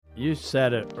you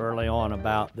said it early on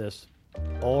about this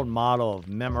old model of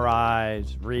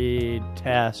memorize, read,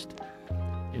 test.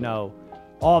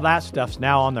 All that stuff's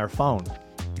now on their phone.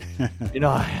 I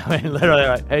mean, literally,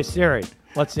 like, hey, Siri,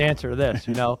 what's the answer to this,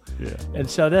 Yeah. And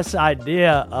so this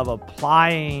idea of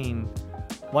applying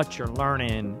what you're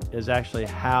learning is actually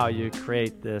how you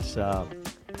create this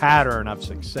pattern of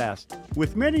success.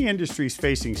 With many industries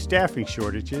facing staffing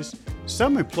shortages,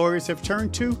 some employers have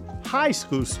turned to high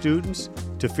school students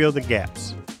to fill the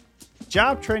gaps.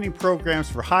 Job training programs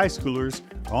for high schoolers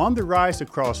are on the rise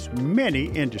across many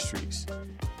industries.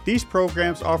 These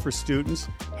programs offer students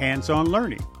hands-on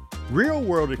learning,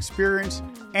 real-world experience,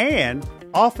 and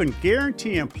often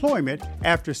guarantee employment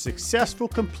after successful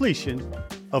completion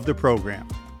of the program.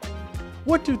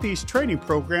 What do these training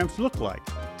programs look like?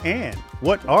 And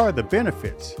what are the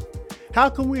benefits? How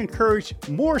can we encourage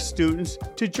more students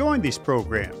to join these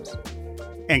programs?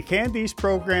 And can these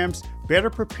programs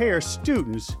better prepare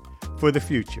students for the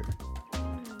future?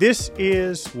 This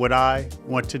is what I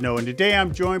want to know. And today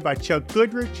I'm joined by Chuck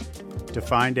Goodrich to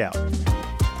find out.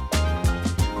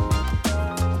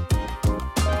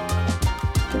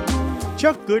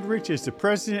 Chuck Goodrich is the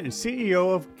president and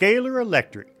CEO of Gaylor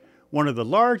Electric, one of the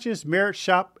largest merit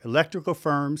shop electrical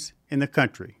firms in the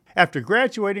country. After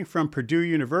graduating from Purdue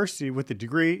University with a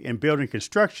degree in building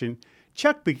construction,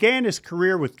 Chuck began his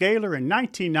career with Gaylor in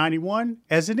 1991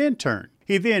 as an intern.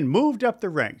 He then moved up the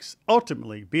ranks,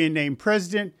 ultimately being named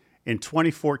president in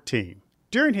 2014.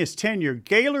 During his tenure,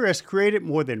 Gaylor has created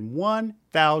more than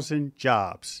 1,000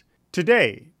 jobs.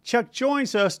 Today, Chuck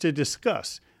joins us to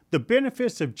discuss the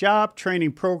benefits of job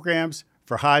training programs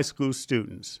for high school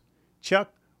students.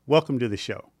 Chuck, welcome to the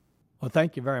show. Well,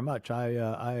 thank you very much.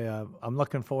 I'm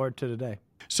looking forward to today.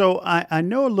 So I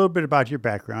know a little bit about your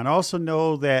background. I also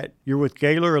know that you're with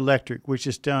Gaylor Electric, which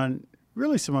has done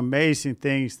really some amazing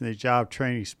things in the job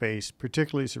training space,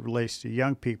 particularly as it relates to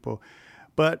young people.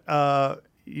 But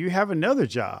you have another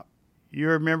job.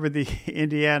 You're a member of the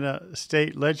Indiana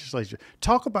State Legislature.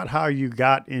 Talk about how you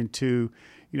got into,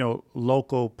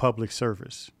 local public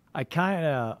service. I kind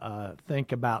of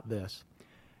think about this.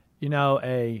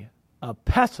 A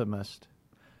pessimist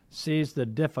sees the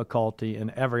difficulty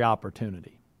in every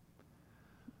opportunity.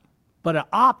 But an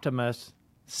optimist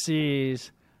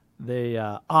sees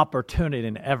the opportunity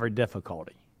in every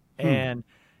difficulty. And,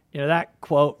 that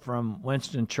quote from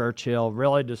Winston Churchill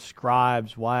really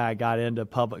describes why I got into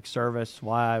public service,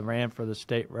 why I ran for the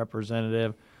state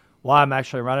representative, why I'm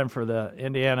actually running for the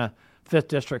Indiana 5th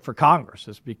District for Congress.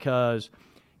 Is because,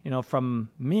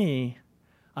 from me,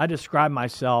 I describe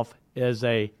myself as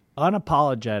a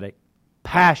unapologetic,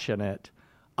 passionate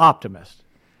optimist.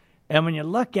 And when you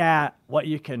look at what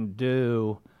you can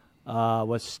do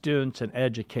with students and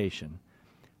education,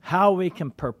 how we can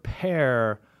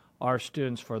prepare our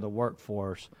students for the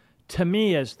workforce, to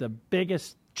me is the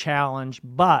biggest challenge,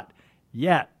 but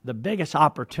yet the biggest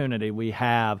opportunity we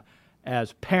have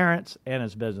as parents and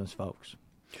as business folks.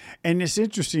 And it's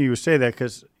interesting you would say that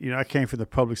because, I came from the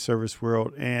public service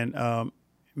world, and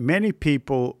many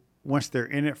people, once they're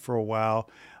in it for a while,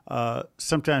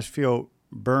 sometimes feel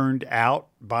burned out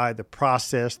by the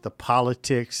process, the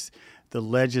politics, the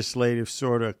legislative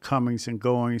sort of comings and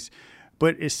goings.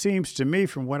 But it seems to me,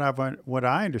 from what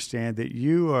I understand, that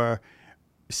you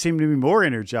seem to be more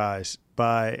energized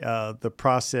by the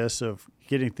process of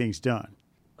getting things done.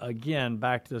 Again,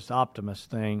 back to this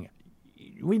optimist thing,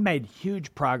 we made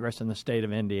huge progress in the state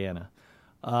of Indiana.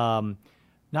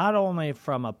 Not only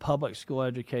from a public school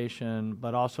education,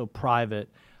 but also private.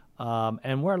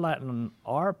 And we're letting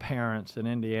our parents in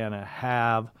Indiana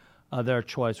have their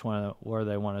choice where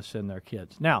they want to send their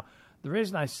kids. Now, the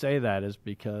reason I say that is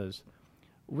because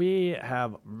we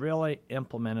have really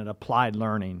implemented applied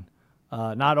learning,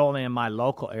 not only in my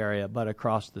local area, but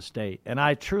across the state. And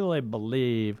I truly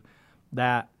believe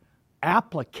that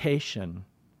application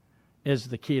is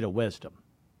the key to wisdom.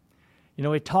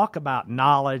 We talk about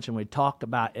knowledge and we talk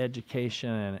about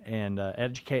education and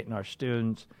educating our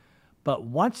students, but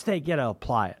once they get to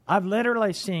apply it, I've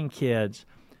literally seen kids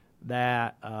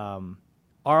that are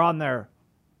on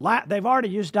they've already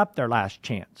used up their last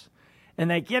chance, and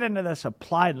they get into this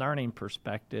applied learning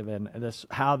perspective and this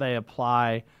how they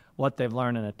apply what they've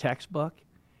learned in a textbook,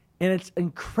 and it's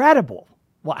incredible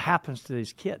what happens to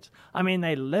these kids. I mean,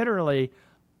 they literally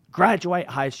graduate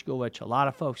high school, which a lot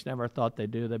of folks never thought they'd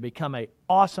do. They become an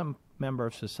awesome member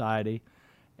of society,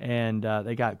 and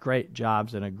they got great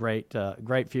jobs and a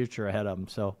great future ahead of them.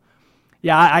 So,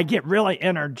 yeah, I get really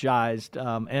energized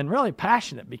and really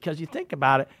passionate because you think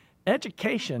about it,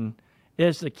 education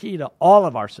is the key to all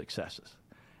of our successes.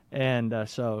 And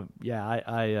so,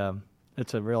 yeah,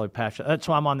 It's a really passionate. That's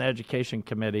why I'm on the education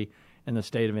committee in the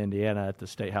state of Indiana at the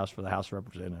State House for the House of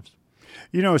Representatives.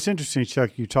 You know, it's interesting,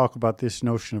 Chuck, you talk about this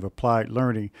notion of applied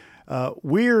learning.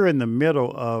 We're in the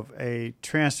middle of a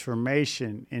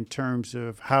transformation in terms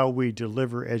of how we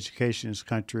deliver education in this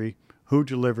country, who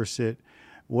delivers it,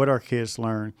 what our kids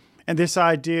learn. And this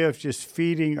idea of just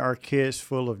feeding our kids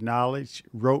full of knowledge,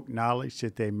 rote knowledge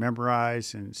that they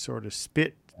memorize and sort of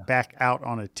spit back out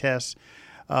on a test,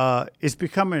 is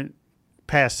becoming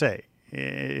passé.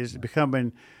 It's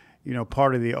becoming,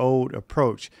 part of the old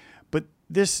approach. But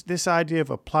this idea of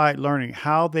applied learning,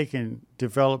 how they can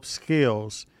develop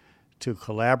skills to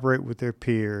collaborate with their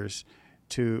peers,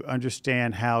 to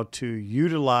understand how to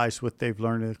utilize what they've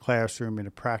learned in the classroom in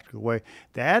a practical way,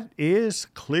 that is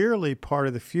clearly part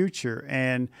of the future.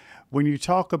 And when you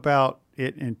talk about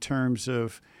it in terms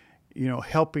of,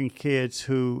 helping kids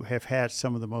who have had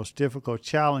some of the most difficult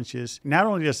challenges, not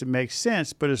only does it make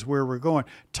sense, but is where we're going.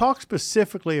 Talk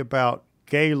specifically about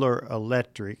Gaylor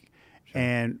Electric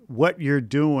and what you're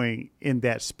doing in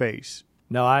that space.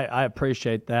 No, I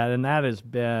appreciate that. And that has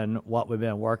been what we've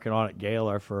been working on at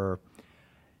Gaylor for,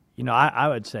 I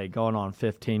would say going on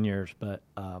 15 years. But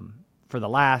for the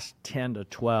last 10 to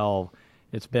 12,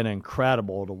 it's been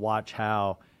incredible to watch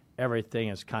how everything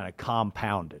is kind of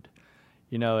compounded.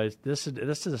 This is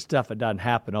the stuff that doesn't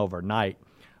happen overnight.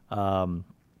 And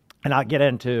I'll get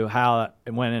into how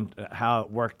it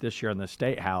worked this year in the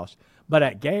State House. But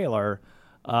at Gaylor,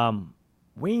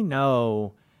 we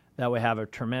know that we have a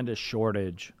tremendous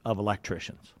shortage of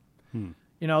electricians.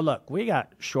 Look, we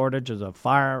got shortages of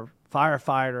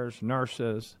firefighters,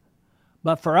 nurses.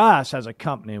 But for us as a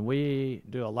company, we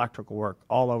do electrical work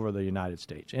all over the United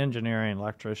States, engineering,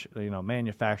 electrician,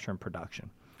 manufacturing, production.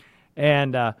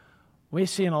 And we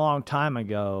seen a long time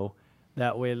ago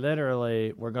that we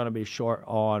literally were going to be short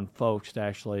on folks to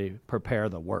actually prepare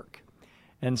the work.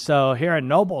 And so here in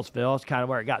Noblesville is kind of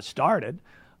where it got started.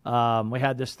 We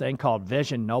had this thing called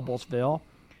Vision Noblesville,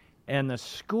 and the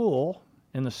school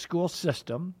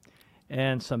system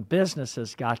and some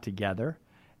businesses got together,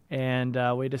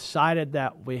 and we decided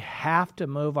that we have to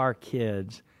move our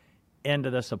kids into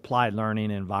this applied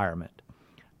learning environment.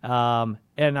 And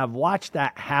I've watched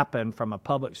that happen from a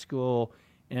public school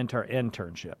into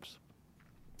internships.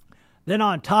 Then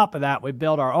on top of that, we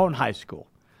built our own high school.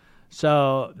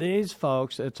 So these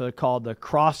folks, it's called the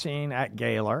Crossing at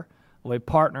Gaylor. We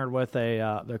partnered with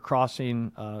the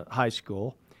Crossing High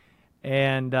School,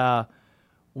 and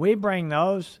we bring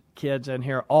those kids in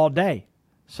here all day.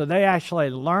 So they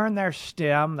actually learn their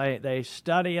STEM. They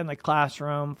study in the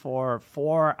classroom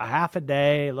for half a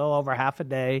day, a little over half a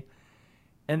day.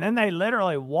 And then they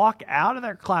literally walk out of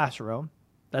their classroom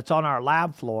that's on our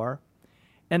lab floor,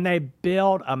 and they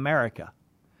build America.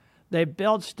 They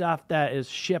build stuff that is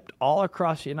shipped all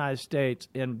across the United States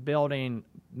in building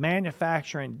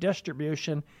manufacturing,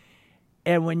 distribution.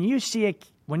 And when you see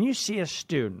a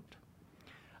student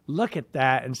look at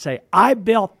that and say, I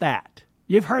built that.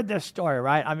 You've heard this story,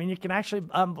 right? I mean, you can actually,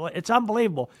 it's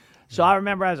unbelievable. So I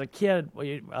remember as a kid,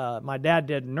 my dad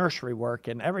did nursery work,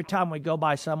 and every time we go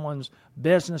by someone's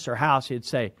business or house, he'd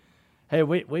say, hey,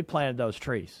 we planted those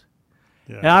trees.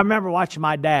 Yeah. And I remember watching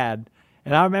my dad,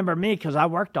 and I remember me because I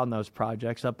worked on those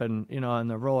projects up in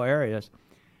the rural areas.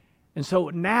 And so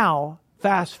now,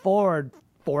 fast forward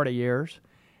 40 years,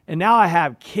 and now I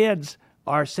have kids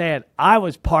are saying, I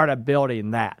was part of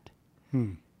building that.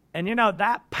 And,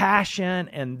 that passion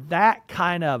and that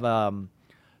kind of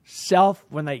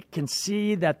when they can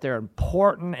see that they're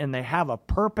important and they have a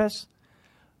purpose,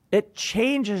 it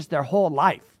changes their whole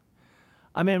life.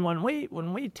 I mean, when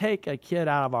we take a kid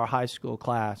out of our high school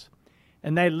class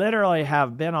and they literally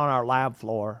have been on our lab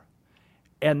floor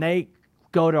and they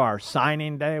go to our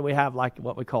signing day, we have like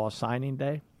what we call a signing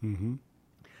day. Mm-hmm.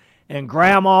 And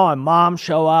grandma and mom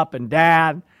show up and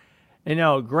dad,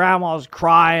 grandma's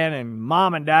crying and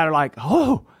mom and dad are like,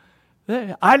 oh,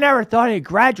 I never thought he'd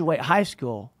graduate high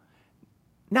school.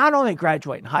 Not only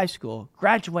graduating high school,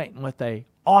 graduating with a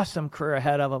awesome career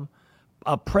ahead of them,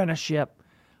 apprenticeship.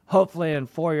 Hopefully in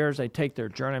 4 years they take their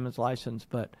journeyman's license.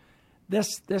 But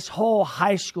this whole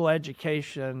high school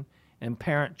education and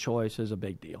parent choice is a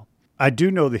big deal. I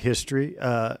do know the history.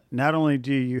 Not only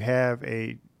do you have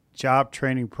a job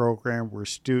training program where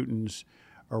students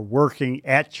are working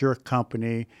at your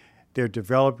company, they're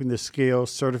developing the skills,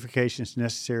 certifications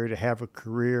necessary to have a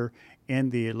career in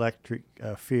the electric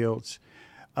fields.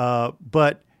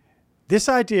 But this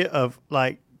idea of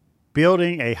like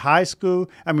building a high school,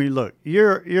 I mean, look,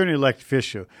 you're an elected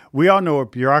official. We all know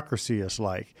what bureaucracy is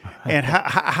like. And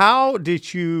how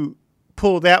did you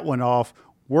pull that one off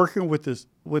working with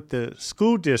the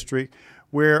school district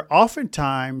where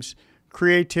oftentimes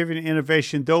creativity and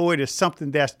innovation, though it is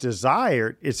something that's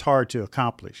desired, it's hard to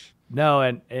accomplish. No,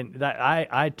 and that,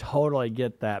 I totally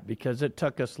get that because it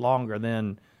took us longer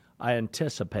than I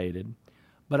anticipated.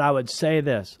 But I would say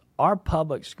this, our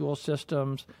public school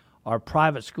systems, our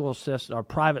private schools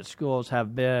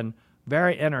have been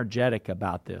very energetic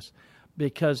about this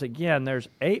because, again, there's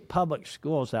 8 public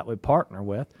schools that we partner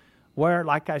with where,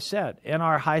 like I said, in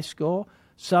our high school,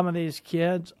 some of these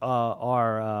kids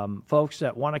are folks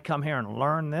that want to come here and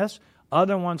learn this.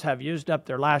 Other ones have used up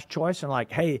their last choice and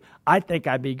like, hey, I think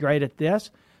I'd be great at this.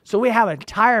 So we have an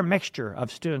entire mixture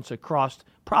of students across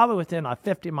probably within a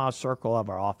 50-mile circle of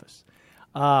our office.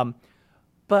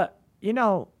 But, you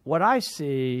know, what I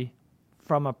see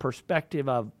from a perspective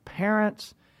of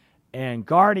parents and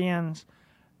guardians,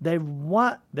 they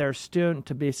want their student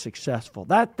to be successful.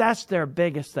 That's their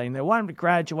biggest thing. They want them to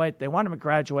graduate. They want them to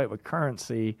graduate with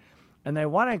currency, and they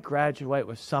want to graduate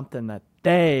with something that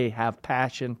they have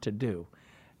passion to do.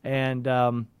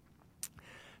 And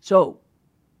so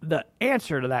the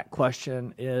answer to that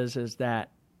question is that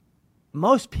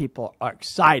most people are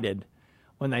excited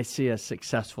when they see a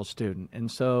successful student.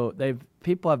 And so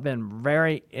people have been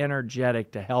very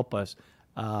energetic to help us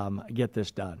get this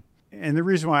done. And the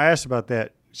reason why I asked about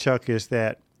that, Chuck, is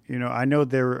that, you know, I know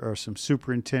there are some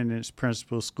superintendents,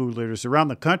 principals, school leaders around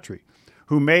the country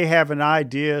who may have an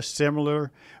idea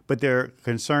similar, but they're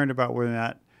concerned about whether or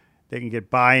not they can get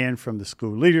buy-in from the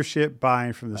school leadership,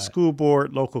 buy-in from the school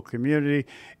board, local community.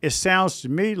 It sounds to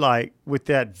me like with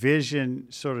that vision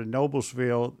sort of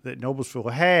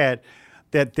Noblesville had,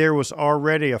 that there was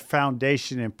already a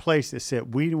foundation in place that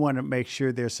said we want to make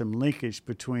sure there's some linkage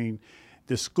between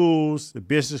the schools, the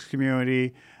business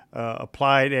community,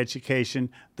 applied education,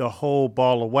 the whole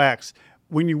ball of wax.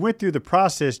 When you went through the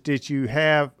process, did you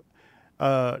have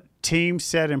teams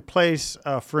set in place,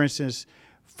 for instance,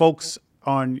 folks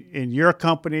in your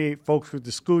company, folks with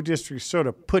the school district sort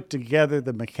of put together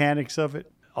the mechanics of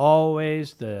it?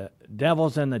 Always the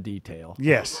devil's in the detail.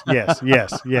 Yes.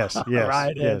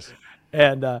 Right? Yes.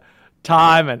 And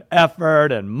time and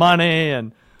effort and money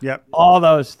and Yep. all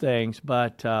those things.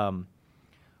 But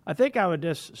I think I would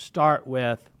just start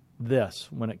with this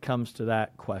when it comes to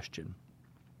that question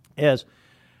is,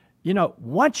 you know,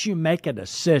 once you make a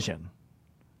decision,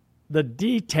 the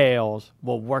details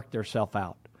will work themselves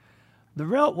out.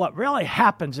 What really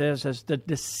happens is the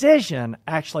decision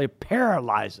actually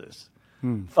paralyzes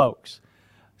folks.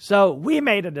 So we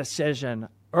made a decision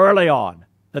early on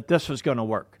that this was going to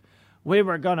work. We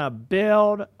were going to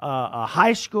build a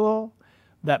high school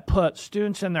that put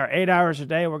students in there 8 hours a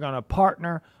day. We're going to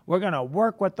partner. We're going to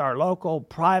work with our local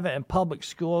private and public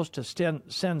schools to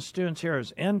send students here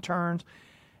as interns.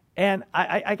 And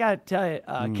I got to tell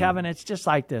you, Kevin, it's just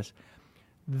like this.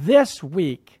 This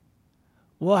week,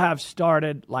 we'll have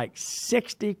started like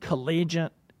 60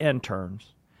 collegiate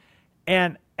interns.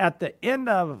 And at the end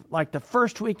of like the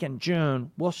first week in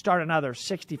June, we'll start another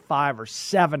 65 or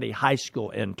 70 high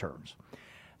school interns.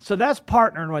 So that's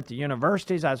partnering with the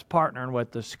universities. That's partnering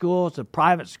with the schools, the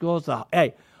private schools.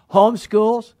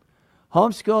 Homeschools.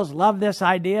 Homeschools love this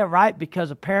idea, right? Because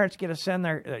the parents get to send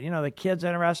their, the kids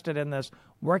interested in this,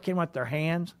 working with their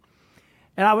hands.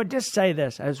 And I would just say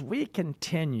this, as we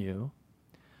continue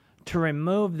to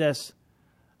remove this,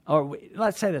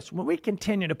 let's say this, when we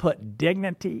continue to put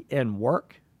dignity in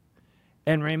work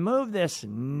and remove this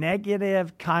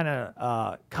negative kind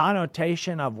of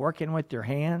connotation of working with your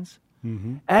hands,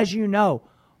 as you know,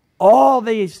 all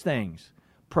these things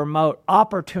promote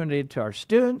opportunity to our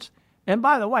students. And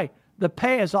by the way, the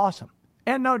pay is awesome.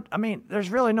 And there's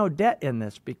really no debt in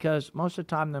this because most of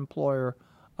the time the employer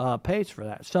pays for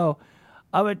that. So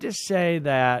I would just say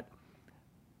that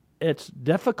it's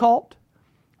difficult.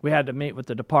 We had to meet with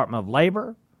the Department of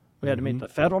Labor. We had to meet the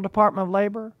Federal Department of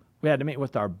Labor. We had to meet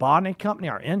with our bonding company,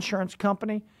 our insurance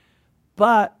company.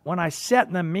 But when I sat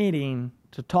in the meeting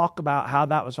to talk about how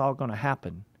that was all going to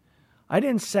happen, I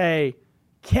didn't say,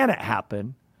 can it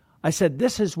happen? I said,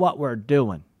 this is what we're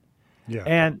doing. Yeah.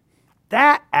 And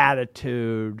that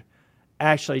attitude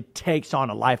actually takes on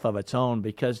a life of its own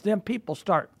because then people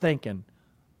start thinking,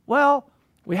 well,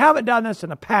 we haven't done this in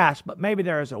the past, but maybe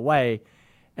there is a way.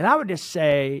 And I would just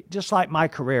say, just like my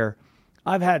career,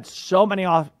 I've had so many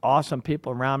awesome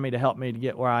people around me to help me to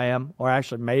get where I am, or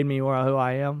actually made me who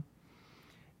I am.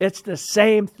 It's the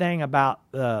same thing about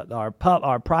our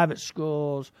private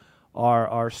schools,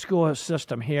 our school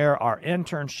system here, our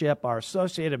internship, our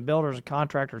associated builders and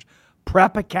contractors,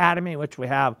 prep academy, which we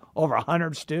have over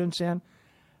 100 students in.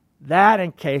 That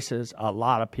encases a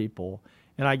lot of people.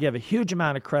 And I give a huge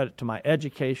amount of credit to my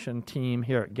education team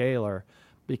here at Gaylor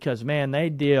because, man, they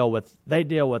deal with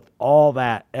all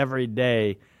that every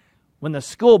day. When the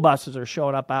school buses are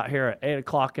showing up out here at 8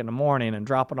 o'clock in the morning and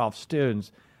dropping off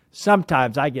students,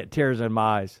 sometimes I get tears in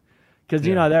my eyes because,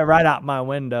 they're right out my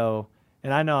window,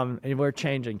 and I know we're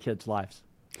changing kids' lives.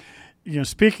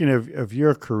 Speaking of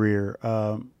your career,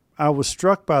 I was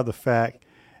struck by the fact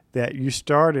that you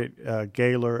started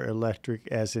Gaylor Electric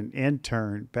as an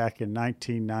intern back in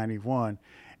 1991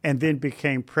 and then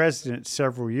became president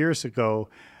several years ago.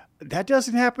 That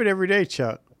doesn't happen every day,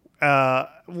 Chuck. And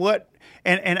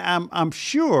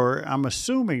I'm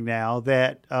assuming now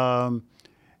that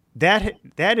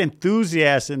that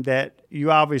enthusiasm that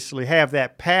you obviously have,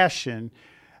 that passion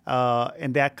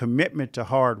and that commitment to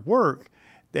hard work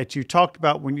that you talked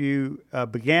about when you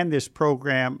began this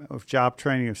program of job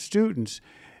training of students,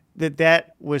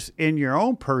 that was in your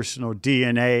own personal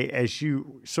DNA as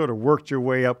you sort of worked your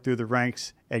way up through the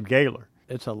ranks at Gaylor.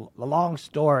 It's a long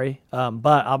story,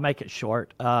 but I'll make it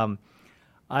short.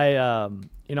 I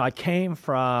came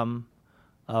from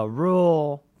a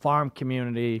rural farm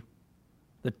community.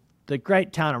 The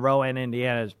great town of Rowan,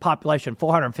 Indiana, is population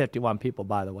 451 people,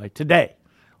 by the way, today,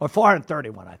 or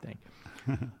 431, I think.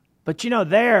 But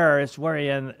there is where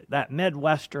in that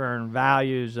Midwestern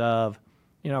values of,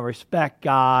 respect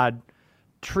God,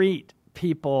 treat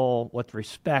people with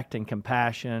respect and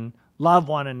compassion, love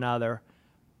one another,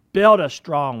 build a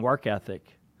strong work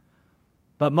ethic.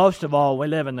 But most of all, we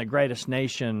live in the greatest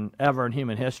nation ever in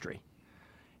human history.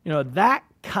 That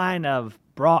kind of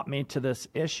brought me to this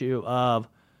issue of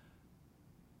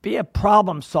be a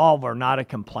problem solver, not a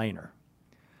complainer.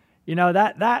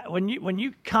 That when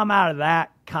you come out of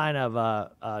that kind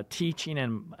of teaching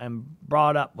and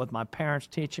brought up with my parents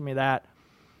teaching me that,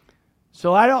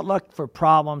 so I don't look for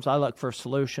problems, I look for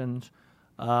solutions.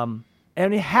 And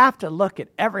you have to look at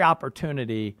every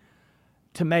opportunity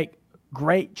to make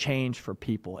great change for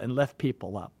people and lift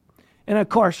people up. And of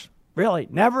course, really,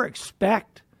 never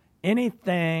expect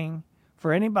anything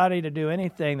for anybody to do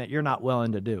anything that you're not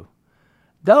willing to do.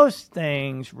 Those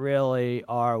things really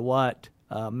are what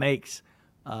makes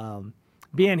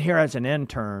being here as an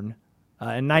intern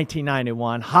in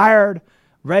 1991, hired,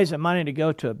 raising money to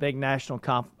go to a big national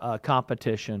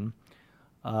competition,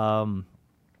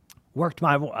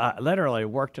 literally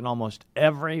worked in almost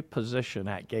every position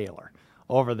at Gaylor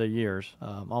over the years,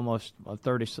 almost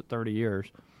 30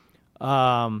 years,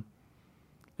 and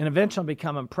eventually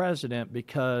becoming president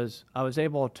because I was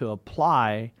able to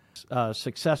apply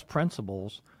success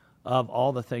principles of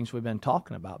all the things we've been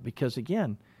talking about. Because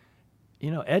again,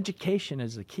 education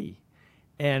is the key.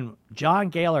 And John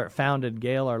Gaylor founded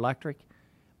Gaylor Electric.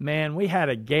 Man, we had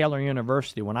a Gaylor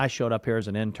University when I showed up here as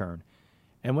an intern.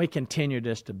 And we continue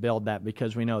just to build that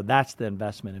because we know that's the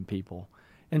investment in people.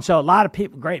 And so a lot of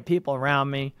people, great people around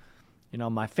me,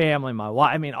 my family, my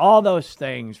wife, all those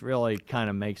things really kind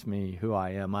of makes me who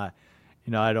I am. I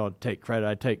don't take credit.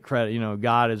 I take credit.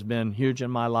 God has been huge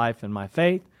in my life and my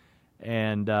faith,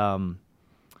 and a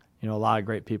lot of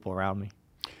great people around me.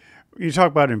 You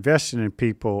talk about investing in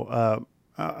people.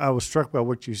 I was struck by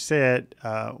what you said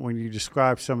when you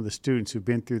described some of the students who've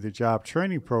been through the job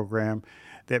training program,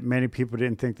 that many people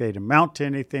didn't think they'd amount to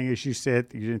anything. As you said,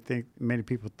 you didn't think many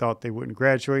people thought they wouldn't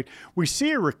graduate. We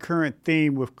see a recurrent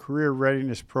theme with career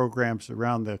readiness programs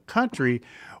around the country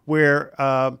where,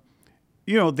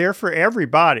 they're for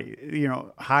everybody.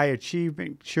 High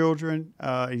achieving children,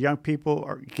 young people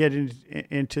are getting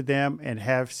into them and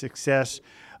have success.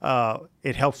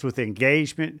 It helps with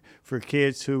engagement for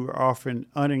kids who are often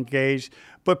unengaged,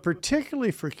 but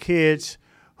particularly for kids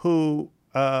who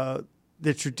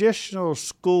the traditional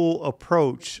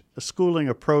schooling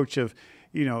approach of,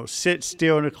 sit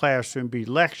still in a classroom, be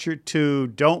lectured to,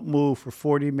 don't move for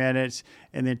 40 minutes,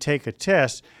 and then take a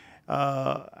test.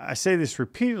 I say this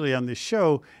repeatedly on this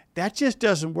show, that just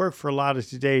doesn't work for a lot of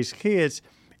today's kids.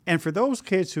 And for those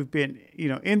kids who've been,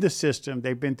 in the system,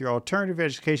 they've been through alternative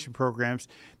education programs,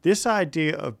 this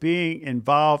idea of being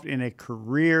involved in a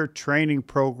career training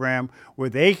program where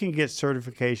they can get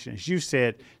certification, as you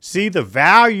said, see the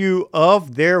value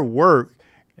of their work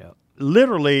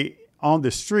literally on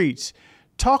the streets.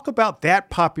 Talk about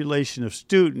that population of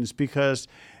students because,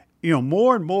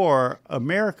 more and more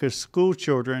America's school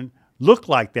children look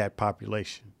like that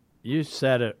population. You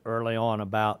said it early on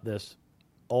about this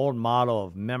old model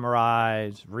of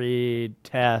memorize, read,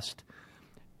 test,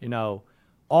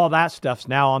 all that stuff's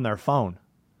now on their phone.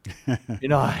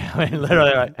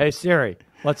 Literally, like, hey Siri,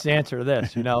 what's the answer to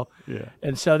this? Yeah.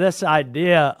 And so this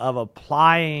idea of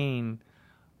applying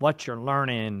what you're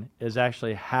learning is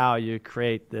actually how you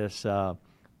create this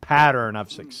pattern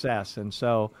of success. And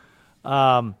so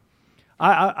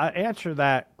I answer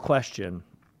that question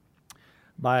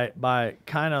by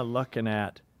kind of looking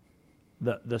at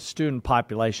the student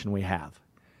population we have.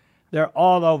 They're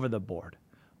all over the board.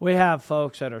 We have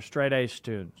folks that are straight A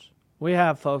students. We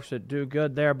have folks that do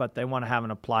good there, but they want to have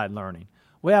an applied learning.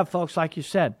 We have folks, like you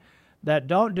said, that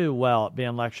don't do well at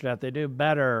being lectured at. They do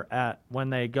better at when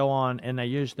they go on and they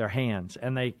use their hands,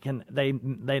 and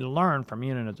they learn from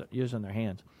using their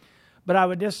hands. But I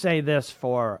would just say this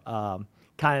for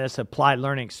kind of this applied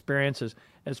learning experiences,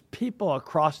 as people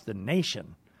across the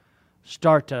nation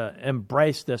start to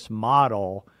embrace this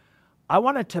model, I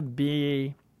want it to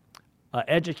be an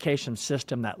education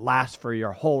system that lasts for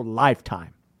your whole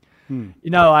lifetime. You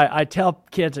know, I tell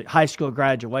kids at high school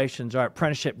graduations or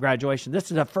apprenticeship graduation,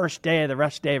 this is the first day of the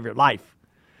rest day of your life.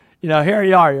 You know, here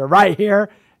you are, you're right here,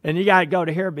 and you got to go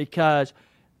to here because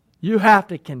you have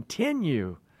to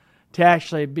continue to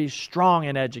actually be strong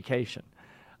in education.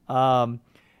 And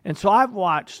so I've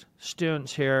watched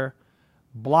students here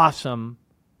blossom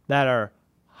that are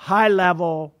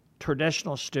high-level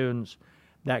traditional students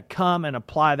that come and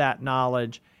apply that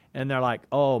knowledge, and they're like,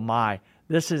 oh my,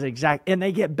 this is exact, and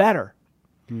they get better.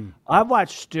 I've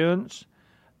watched students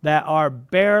that are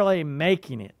barely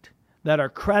making it, that are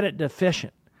credit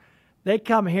deficient. They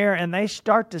come here and they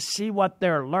start to see what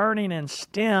they're learning in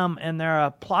STEM, and they're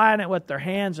applying it with their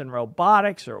hands in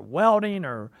robotics or welding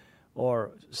or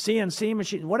CNC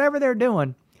machines, whatever they're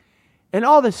doing. And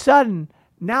all of a sudden,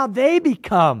 now they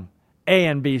become A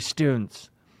and B students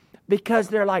because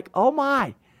they're like, oh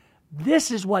my,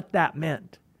 this is what that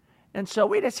meant. And so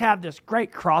we just have this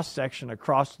great cross-section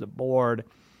across the board.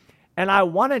 And I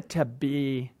want it to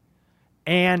be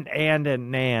and,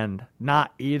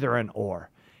 not either and or.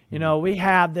 You know, we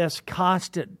have this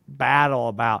constant battle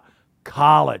about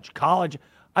college. College,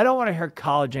 I don't want to hear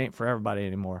college ain't for everybody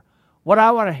anymore. What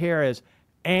I want to hear is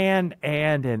and.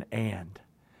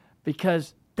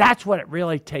 Because that's what it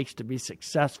really takes to be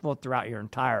successful throughout your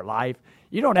entire life.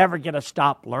 You don't ever get to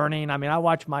stop learning. I mean, I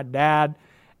watch my dad,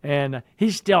 and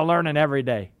he's still learning every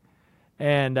day.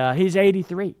 And he's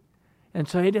 83. And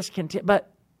so he just continues.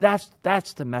 But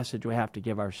that's the message we have to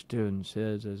give our students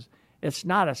is it's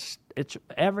not it's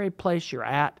every place you're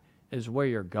at is where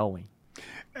you're going.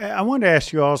 I want to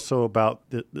ask you also about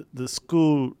the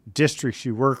school districts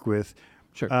you work with.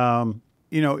 Sure.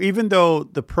 You know, even though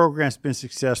the program's been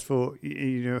successful,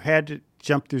 you had to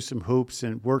jump through some hoops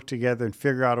and work together and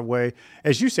figure out a way.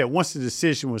 As you said, once the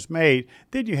decision was made,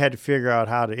 then you had to figure out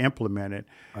how to implement it.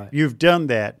 Right. You've done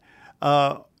that.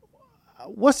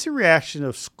 What's the reaction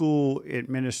of school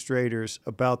administrators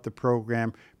about the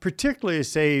program, particularly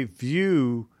as they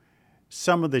view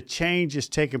some of the changes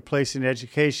taking place in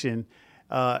education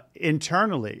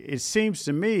internally? It seems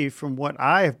to me, from what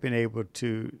I have been able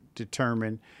to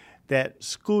determine, that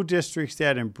school districts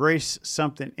that embrace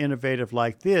something innovative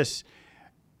like this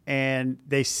and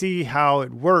they see how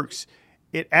it works,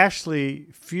 it actually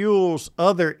fuels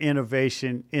other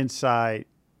innovation inside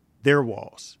their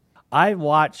walls. I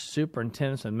watch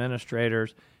superintendents and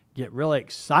administrators get really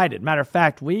excited. Matter of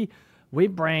fact, we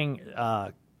bring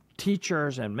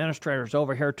teachers and administrators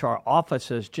over here to our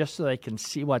offices just so they can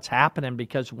see what's happening,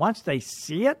 because once they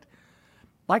see it,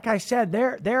 like I said,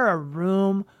 they're a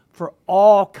room for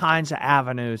all kinds of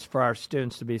avenues for our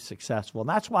students to be successful. And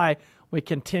that's why we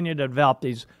continue to develop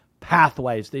these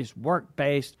pathways, these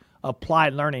work-based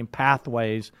applied learning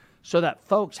pathways, so that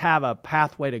folks have a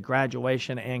pathway to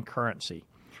graduation and currency.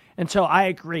 And so I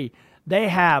agree.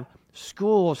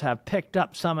 Schools have picked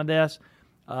up some of this.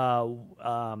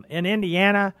 In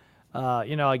Indiana,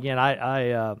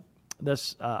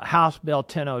 this House Bill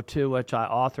 1002, which I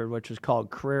authored, which is called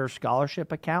Career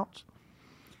Scholarship Accounts.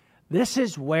 This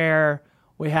is where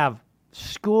we have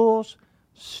schools,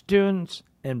 students,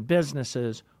 and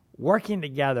businesses working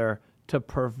together to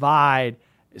provide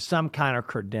some kind of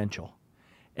credential.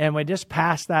 And we just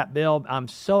passed that bill. I'm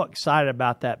so excited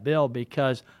about that bill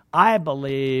because I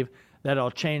believe that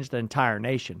it'll change the entire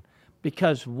nation.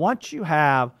 Because once you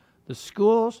have the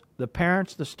schools, the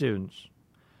parents, the students,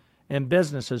 and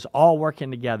businesses all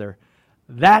working together,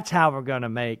 that's how we're going to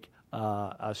make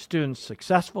students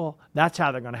successful. That's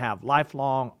how they're going to have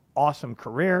lifelong, awesome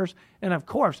careers. And, of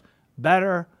course,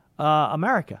 better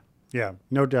America. Yeah,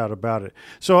 no doubt about it.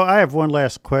 So I have one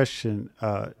last question,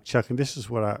 Chuck, and this is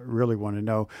what I really want to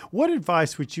know. What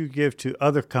advice would you give to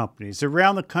other companies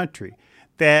around the country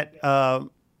that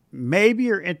maybe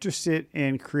are interested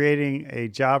in creating a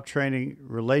job training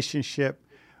relationship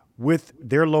with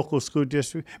their local school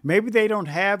district? Maybe they don't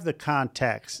have the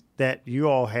contacts that you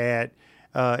all had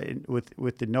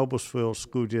with the Noblesville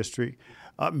School District.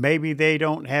 Maybe they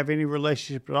don't have any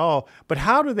relationship at all. But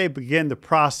how do they begin the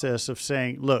process of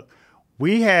saying, look,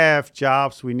 We have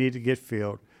jobs we need to get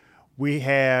filled. We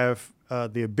have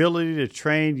the ability to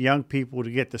train young people to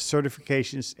get the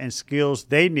certifications and skills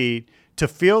they need to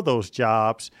fill those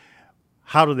jobs.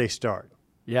 How do they start?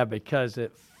 Yeah, because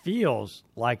it feels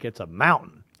like it's a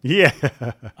mountain. Yeah.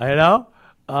 You know?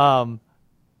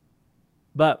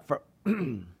 But for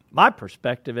my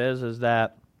perspective is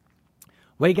that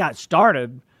we got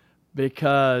started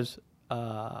because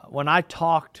when I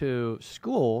talk to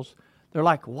schools, they're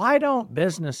like, why don't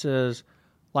businesses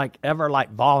ever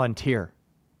volunteer?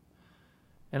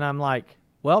 And I'm like,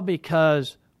 well,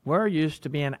 because we're used to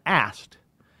being asked.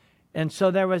 And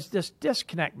so there was this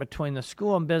disconnect between the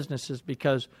school and businesses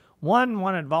because one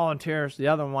wanted volunteers, the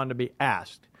other one wanted to be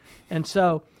asked. And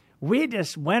so we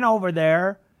just went over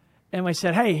there and we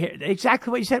said, hey, here,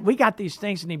 exactly what you said. We got these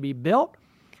things that need to be built.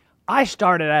 I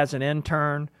started as an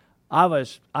intern. I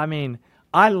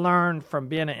learned from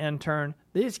being an intern.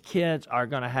 These kids are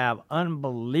going to have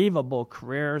unbelievable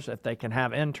careers if they can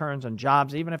have interns and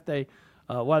jobs, even if they,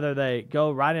 whether they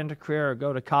go right into career or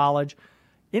go to college.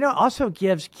 It also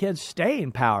gives kids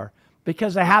staying power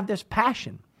because they have this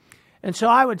passion. And so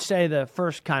I would say the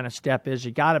first kind of step is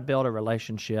you got to build a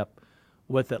relationship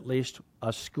with at least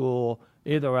a school,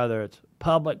 either whether it's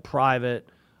public, private,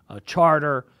 a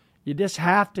charter. You just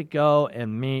have to go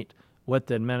and meet with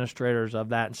the administrators of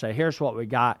that and say, here's what we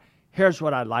got. Here's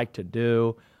what I'd like to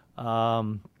do.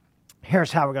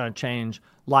 Here's how we're going to change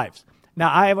lives.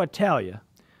 Now, I would tell you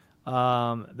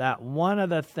that one of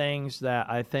the things that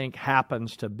I think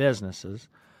happens to businesses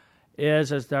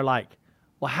is they're like,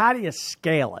 well, how do you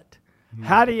scale it? Mm-hmm.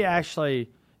 How do you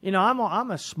actually,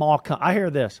 I'm a small company. I hear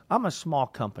this. I'm a small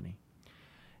company.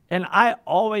 And I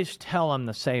always tell them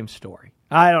the same story.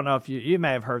 I don't know if you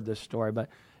may have heard this story, but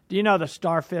do you know the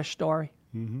starfish story?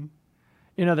 Mm-hmm.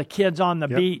 The kids on the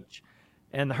beach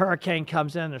and the hurricane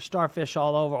comes in, there's starfish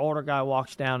all over. Older guy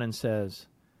walks down and says,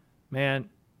 man,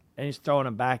 and he's throwing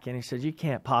them back in. He says, you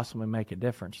can't possibly make a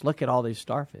difference. Look at all these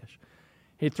starfish.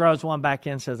 He throws one back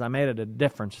in and says, I made a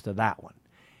difference to that one.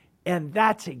 And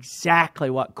that's exactly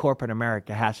what corporate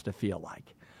America has to feel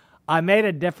like. I made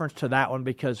a difference to that one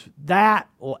because that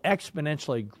will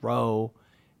exponentially grow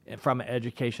from an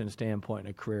education standpoint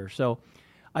and a career. So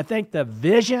I think the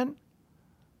vision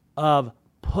of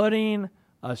putting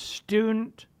a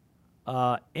student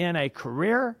in a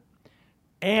career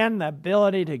and the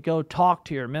ability to go talk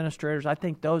to your administrators, I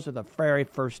think those are the very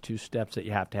first two steps that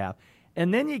you have to have.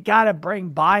 And then you got to bring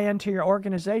buy-in to your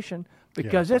organization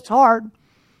because it's hard.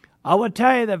 I would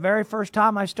tell you the very first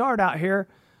time I started out here,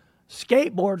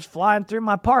 skateboards flying through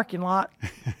my parking lot.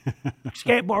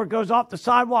 Skateboard goes off the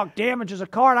sidewalk, damages a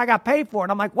car, and I got paid for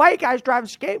it. I'm like, why are you guys driving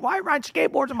why are you riding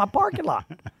skateboards in my parking lot?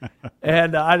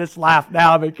 And I just laugh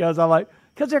now because I'm like,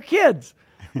 because they're kids,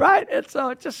 right? It's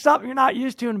just something you're not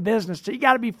used to in business. So you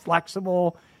got to be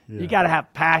flexible. Yeah. You got to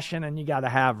have passion, and you got to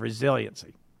have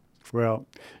resiliency. Well,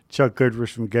 Chuck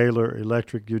Goodrich from Gaylor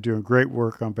Electric, you're doing great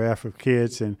work on behalf of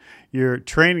kids, and you're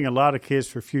training a lot of kids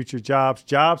for future jobs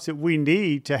that we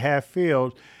need to have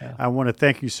filled. Yeah. I want to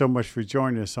thank you so much for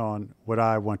joining us on What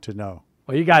I Want to Know.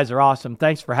 Well, you guys are awesome.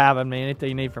 Thanks for having me. Anything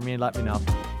you need from me, let me know.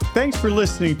 Thanks for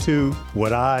listening to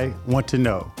What I Want to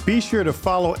Know. Be sure to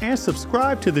follow and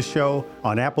subscribe to the show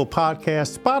on Apple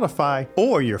Podcasts, Spotify,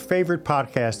 or your favorite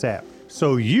podcast app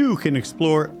so you can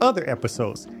explore other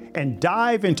episodes and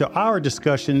dive into our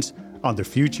discussions on the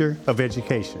future of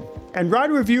education. And write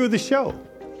a review of the show.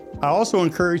 I also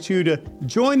encourage you to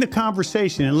join the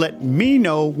conversation and let me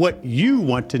know what you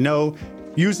want to know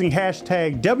using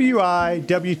hashtag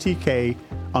WIWTK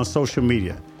on social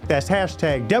media. That's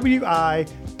hashtag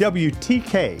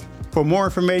WIWTK. For more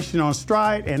information on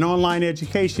Stride and online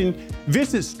education,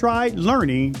 visit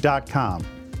stridelearning.com.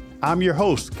 I'm your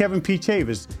host, Kevin P.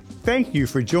 Chavis. Thank you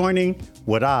for joining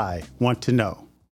What I Want to Know.